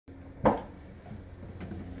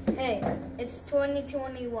Hey, it's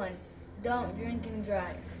 2021. Don't drink and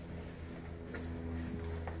drive.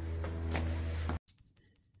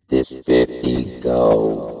 This 50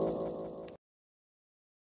 go.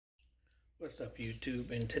 What's up,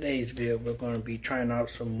 YouTube? In today's video, we're going to be trying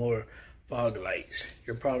out some more fog lights.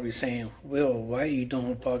 You're probably saying, Will, why are you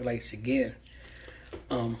doing fog lights again?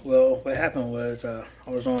 Well, what happened was I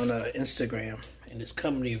was on Instagram, and this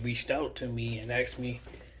company reached out to me and asked me,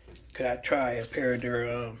 could I try a pair of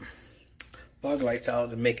their fog lights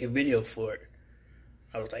out and make a video for it?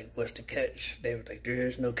 I was like, what's the catch? They were like, there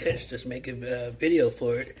is no catch, just make a video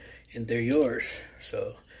for it, and they're yours.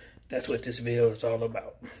 So that's what this video is all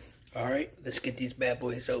about. Alright, let's get these bad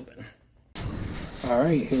boys open.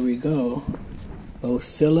 Alright, here we go.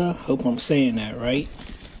 Boslla, hope I'm saying that right.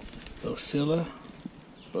 Boslla,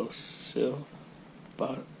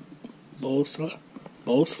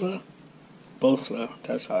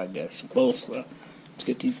 that's how I guess. Boslla. Let's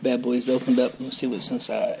get these bad boys opened up and see what's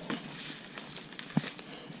inside.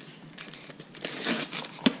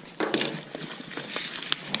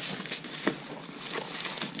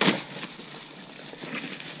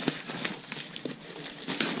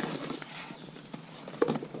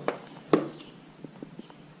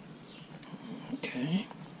 Okay.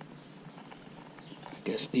 I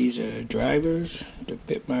guess these are drivers to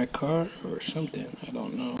fit my car or something. I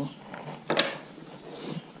don't know.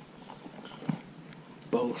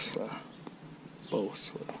 Boslla.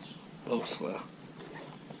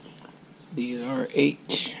 These are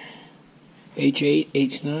H8, H9,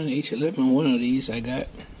 H11. One of these I got.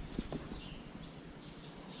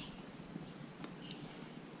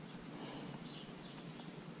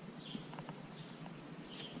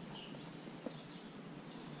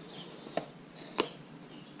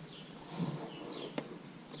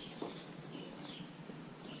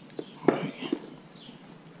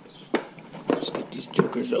 Let's get these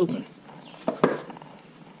jokers open.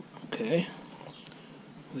 Okay.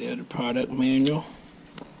 We have the product manual.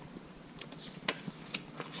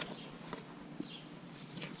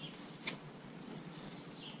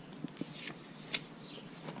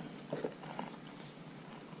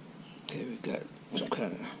 Okay, we got some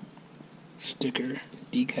kind of sticker,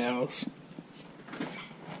 decals.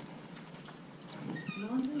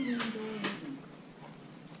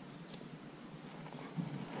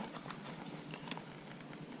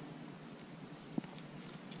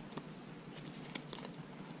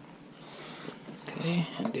 Okay,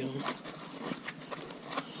 and then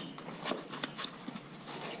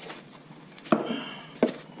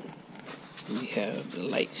we have the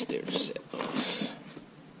lights themselves.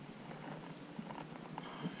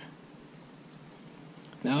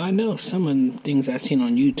 Now I know some of the things I've seen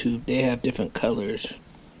on YouTube, they have different colors,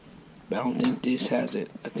 but I don't think this has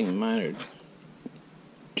it. I think mine are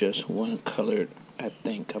just one colored, I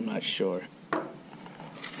think, I'm not sure.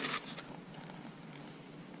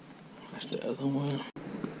 That's the other one.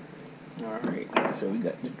 Alright, so we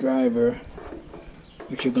got the driver.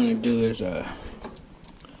 What you're gonna do is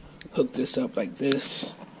hook this up like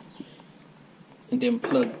this, and then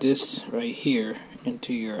plug this right here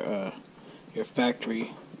into your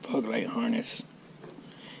factory fog light harness.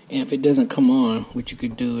 And if it doesn't come on, what you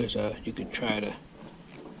could do is you could try to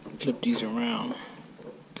flip these around.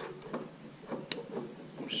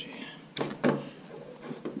 Let's see.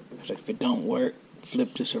 It's like if it don't work,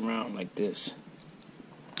 flip this around like this.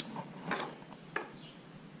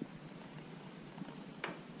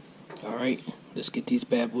 Alright, let's get these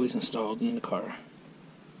bad boys installed in the car.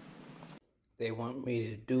 They want me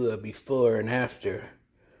to do a before and after,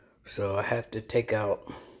 so I have to take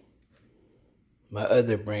out my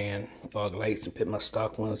other brand fog lights and put my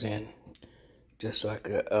stock ones in, just so I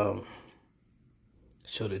could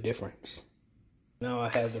show the difference. Now I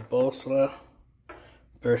have the Boslla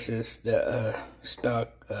versus the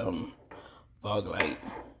stock fog light.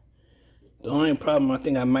 The only problem I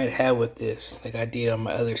think I might have with this, like I did on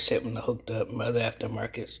my other set when I hooked up my other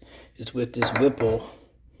aftermarkets, is with this Whipple,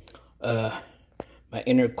 my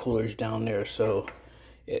intercooler's down there, so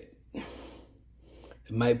it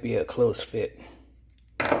might be a close fit.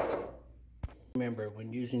 Remember,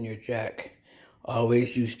 when using your jack,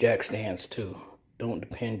 always use jack stands too. Don't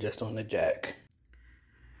depend just on the jack.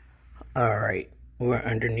 Alright, we're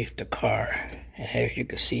underneath the car, and as you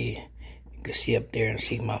can see up there and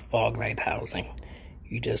see my fog light housing.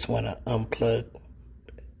 You just want to unplug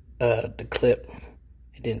the clip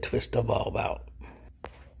and then twist the bulb out.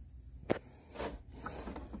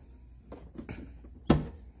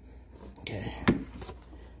 Okay,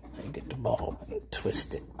 now get the bulb and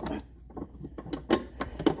twist it.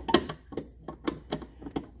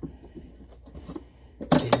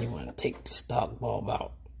 Then you want to take the stock bulb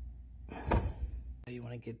out. you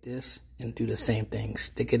want to get this and do the same thing.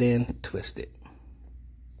 Stick it in, twist it.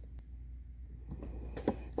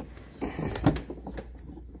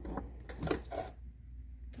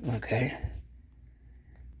 Okay.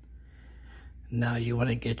 Now you want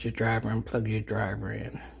to get your driver and plug your driver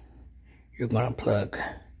in. You're going to plug,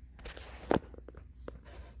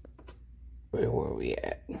 where were we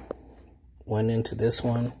at? One into this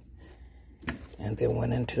one, and then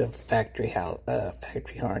one into the factory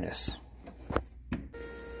harness.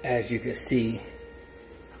 As you can see,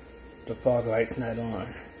 the fog light's not on.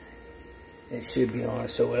 It should be on,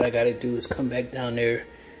 so what I gotta do is come back down there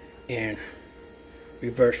and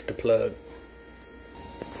reverse the plug.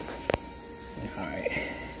 Alright,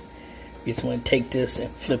 you just want to take this and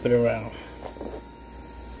flip it around.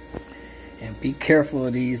 And be careful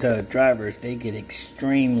of these drivers, they get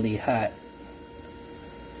extremely hot.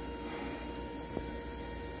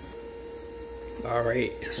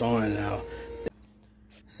 Alright, it's on now.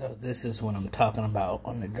 So this is what I'm talking about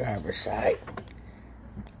on the driver's side.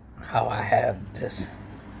 How I have this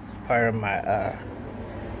part of my,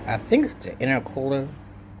 I think it's the intercooler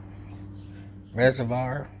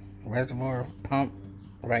reservoir pump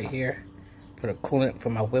right here for the coolant for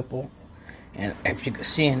my Whipple. And if you can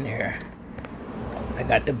see in there, I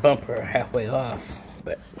got the bumper halfway off,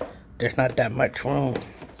 but there's not that much room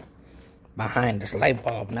behind this light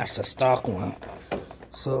bulb, and that's the stock one.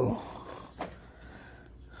 So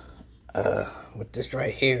with this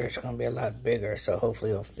right here, it's gonna be a lot bigger, so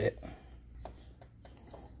hopefully it'll fit.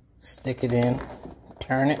 Stick it in,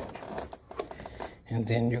 turn it, and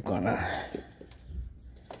then you're gonna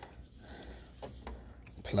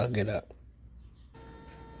plug it up.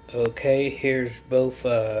 Okay, here's both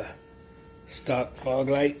stock fog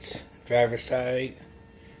lights, driver's side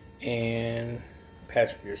and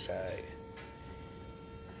passenger side.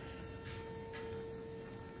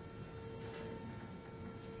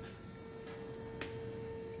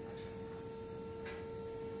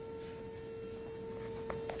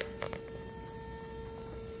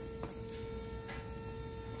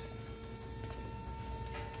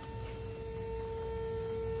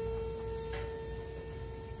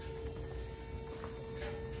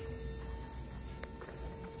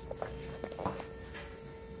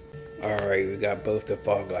 Alright, we got both the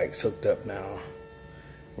fog lights hooked up now.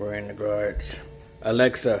 We're in the garage.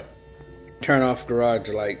 Alexa, turn off garage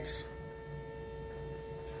lights.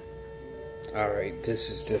 Alright, this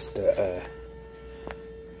is just the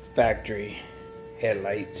factory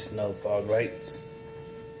headlights, no fog lights.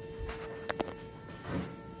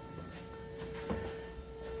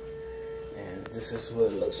 And this is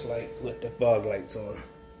what it looks like with the fog lights on.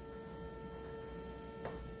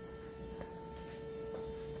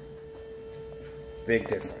 Big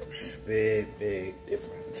difference, big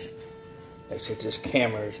difference. Like I said, this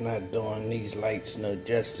camera is not doing these lights no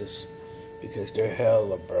justice because they're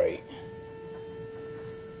hella bright.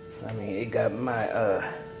 I mean, it got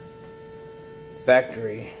my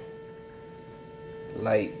factory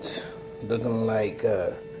lights looking like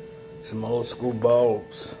some old school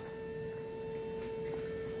bulbs.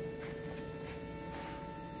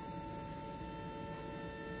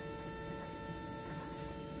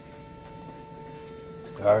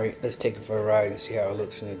 Alright, let's take it for a ride and see how it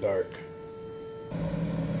looks in the dark.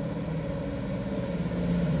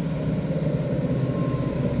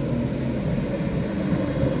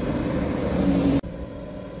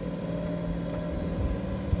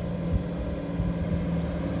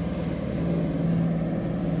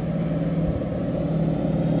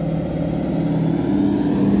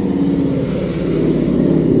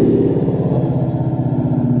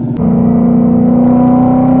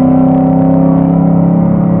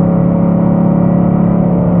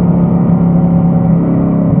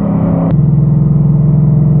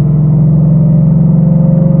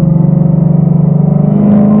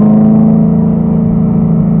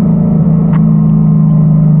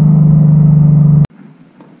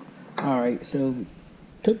 So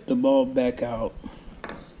took the bulb back out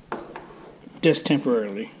just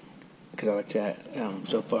temporarily because I like that.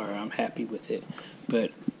 So far I'm happy with it,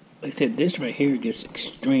 but like I said, this right here gets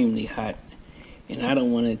extremely hot and I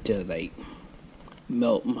don't want it to like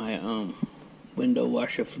melt my window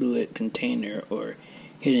washer fluid container or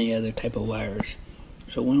hit any other type of wires.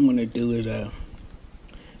 So what I'm going to do is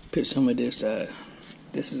put some of this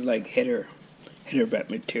this is like header wrap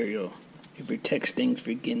material. It protects things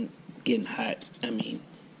from getting hot. I mean,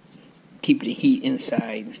 keep the heat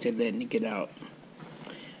inside instead of letting it get out.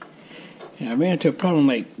 And I ran into a problem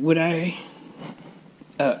like, would I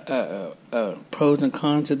pros and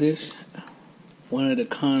cons of this? One of the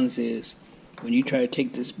cons is when you try to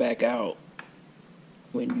take this back out,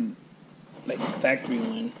 when you like a factory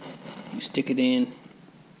one, you stick it in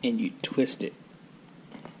and you twist it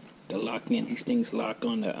to lock in. These things lock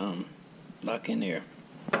on the lock in there.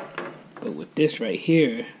 But with this right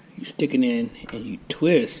here, you stick it in and you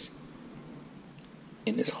twist,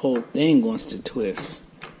 and this whole thing wants to twist.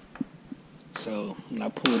 So when I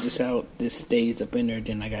pull this out, this stays up in there,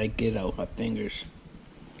 then I gotta get it out with my fingers.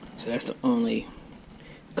 So that's the only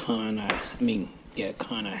con I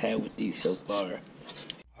had with these so far.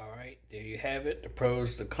 Alright, there you have it, the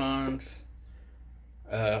pros, the cons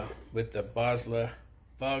with the Boslla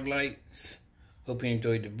fog lights. Hope you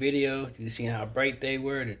enjoyed the video. You see how bright they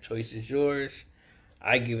were. The choice is yours.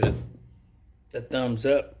 I give it a thumbs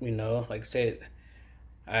up. You know, like I said,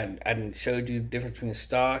 I showed you the difference between the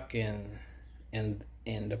stock and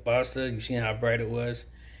the Boslla. You see how bright it was.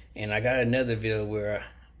 And I got another video where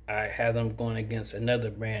I have them going against another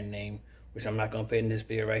brand name, which I'm not going to put in this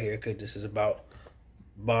video right here because this is about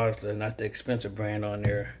Boslla, not the expensive brand on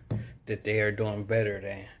there that they are doing better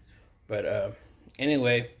than. But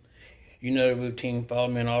anyway, you know the routine. Follow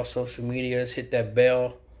me on all social medias. Hit that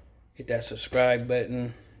bell. Hit that subscribe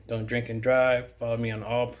button. Don't drink and drive. Follow me on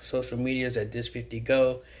all social medias at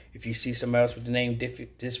This50Go. If you see somebody else with the name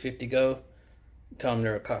This50Go, tell them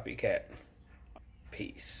they're a copycat.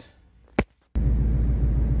 Peace.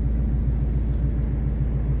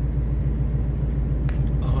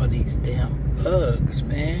 All these damn bugs,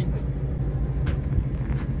 man.